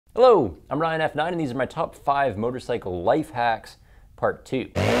Hello, I'm Ryan F9 and these are my top 5 motorcycle life hacks, part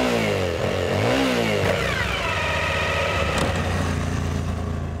 2.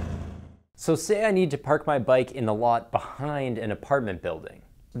 So say I need to park my bike in the lot behind an apartment building.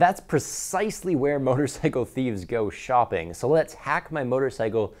 That's precisely where motorcycle thieves go shopping, so let's hack my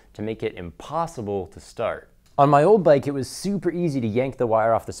motorcycle to make it impossible to start. On my old bike, it was super easy to yank the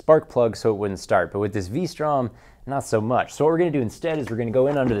wire off the spark plug so it wouldn't start, but with this V-Strom, not so much. So what we're gonna do instead is we're gonna go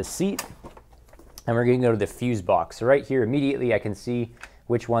in under the seat and we're gonna go to the fuse box. So right here, immediately I can see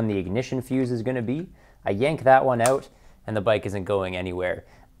which one the ignition fuse is gonna be. I yank that one out and the bike isn't going anywhere.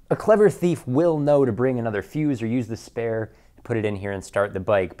 A clever thief will know to bring another fuse or use the spare, put it in here and start the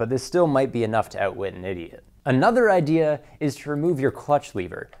bike, but this still might be enough to outwit an idiot. Another idea is to remove your clutch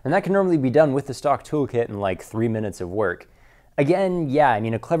lever, and that can normally be done with the stock toolkit in like 3 minutes of work. Again, yeah, I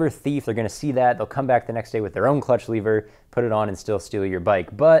mean, a clever thief, they're gonna see that, they'll come back the next day with their own clutch lever, put it on and still steal your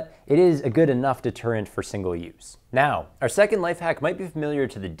bike, but it is a good enough deterrent for single use. Now, our second life hack might be familiar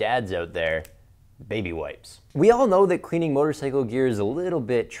to the dads out there: baby wipes. We all know that cleaning motorcycle gear is a little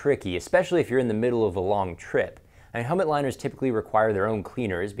bit tricky, especially if you're in the middle of a long trip. I mean, helmet liners typically require their own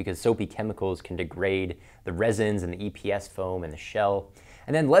cleaners because soapy chemicals can degrade the resins and the EPS foam and the shell.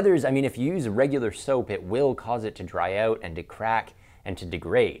 And then leathers, I mean, if you use regular soap, it will cause it to dry out and to crack and to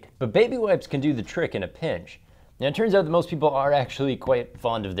degrade. But baby wipes can do the trick in a pinch. Now, it turns out that most people are actually quite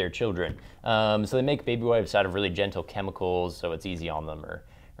fond of their children. So they make baby wipes out of really gentle chemicals, so it's easy on them or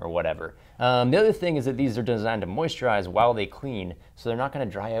whatever. The other thing is that these are designed to moisturize while they clean, so they're not gonna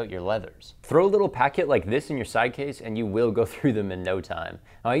dry out your leathers. Throw a little packet like this in your side case and you will go through them in no time.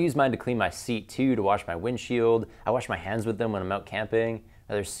 Now, I use mine to clean my seat too, to wash my windshield. I wash my hands with them when I'm out camping.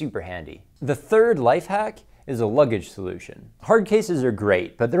 They're super handy. The third life hack is a luggage solution. Hard cases are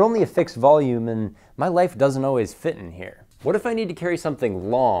great, but they're only a fixed volume and my life doesn't always fit in here. What if I need to carry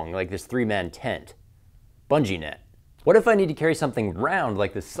something long, like this 3-man tent? Bungee Net. What if I need to carry something round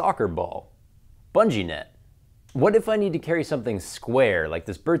like this soccer ball? Bungee Net. What if I need to carry something square like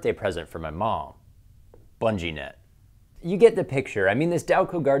this birthday present for my mom? Bungee Net. You get the picture. I mean, this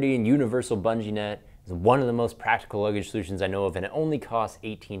Dowco Guardian Universal Bungee Net is one of the most practical luggage solutions I know of, and it only costs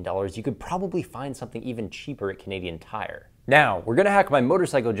 $18. You could probably find something even cheaper at Canadian Tire. Now, we're gonna hack my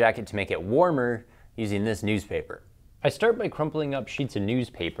motorcycle jacket to make it warmer using this newspaper. I start by crumpling up sheets of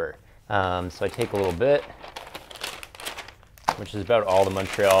newspaper. So I take a little bit, which is about all the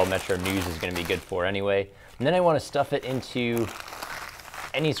Montreal Metro News is going to be good for anyway. And then I want to stuff it into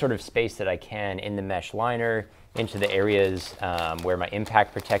any sort of space that I can in the mesh liner, into the areas where my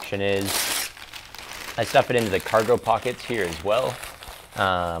impact protection is. I stuff it into the cargo pockets here as well.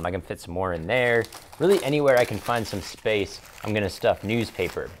 I can fit some more in there. Really anywhere I can find some space, I'm going to stuff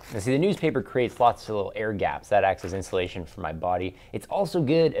newspaper. Now see, the newspaper creates lots of little air gaps. That acts as insulation for my body. It's also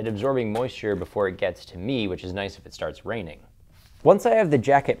good at absorbing moisture before it gets to me, which is nice if it starts raining. Once I have the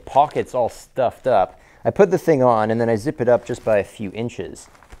jacket pockets all stuffed up, I put the thing on and then I zip it up just by a few inches.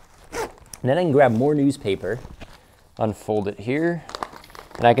 And then I can grab more newspaper, unfold it here,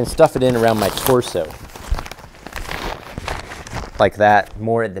 and I can stuff it in around my torso. Like that,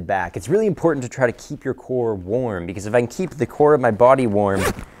 more at the back. It's really important to try to keep your core warm, because if I can keep the core of my body warm,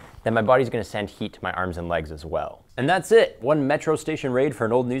 then my body's gonna send heat to my arms and legs as well. And that's it. One metro station raid for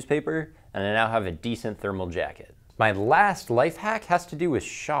an old newspaper, and I now have a decent thermal jacket. My last life hack has to do with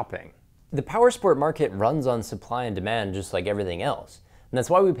shopping. The powersport market runs on supply and demand just like everything else. And that's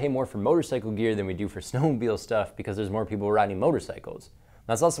why we pay more for motorcycle gear than we do for snowmobile stuff, because there's more people riding motorcycles.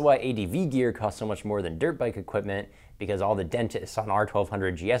 That's also why ADV gear costs so much more than dirt bike equipment, because all the dentists on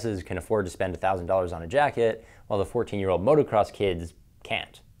R1200 GSs can afford to spend $1,000 on a jacket, while the 14-year-old motocross kids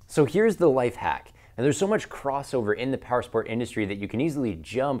can't. So here's the life hack. And there's so much crossover in the powersport industry that you can easily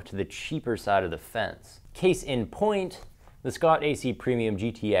jump to the cheaper side of the fence. Case in point, the Scott AC Premium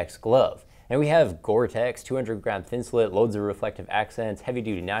GTX glove. And we have Gore-Tex, 200-gram thin slit, loads of reflective accents,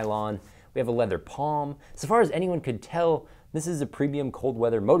 heavy-duty nylon. We have a leather palm. So far as anyone could tell, this is a premium cold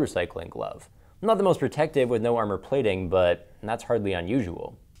weather motorcycling glove. Not the most protective with no armor plating, but that's hardly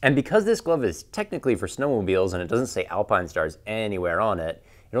unusual. And because this glove is technically for snowmobiles and it doesn't say Alpine Stars anywhere on it,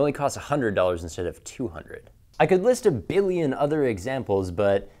 it only costs $100 instead of $200. I could list a billion other examples,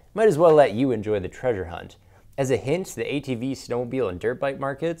 but might as well let you enjoy the treasure hunt. As a hint, the ATV, snowmobile, and dirt bike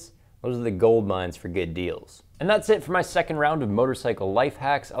markets, those are the gold mines for good deals. And that's it for my second round of motorcycle life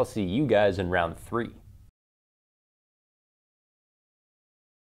hacks. I'll see you guys in round 3.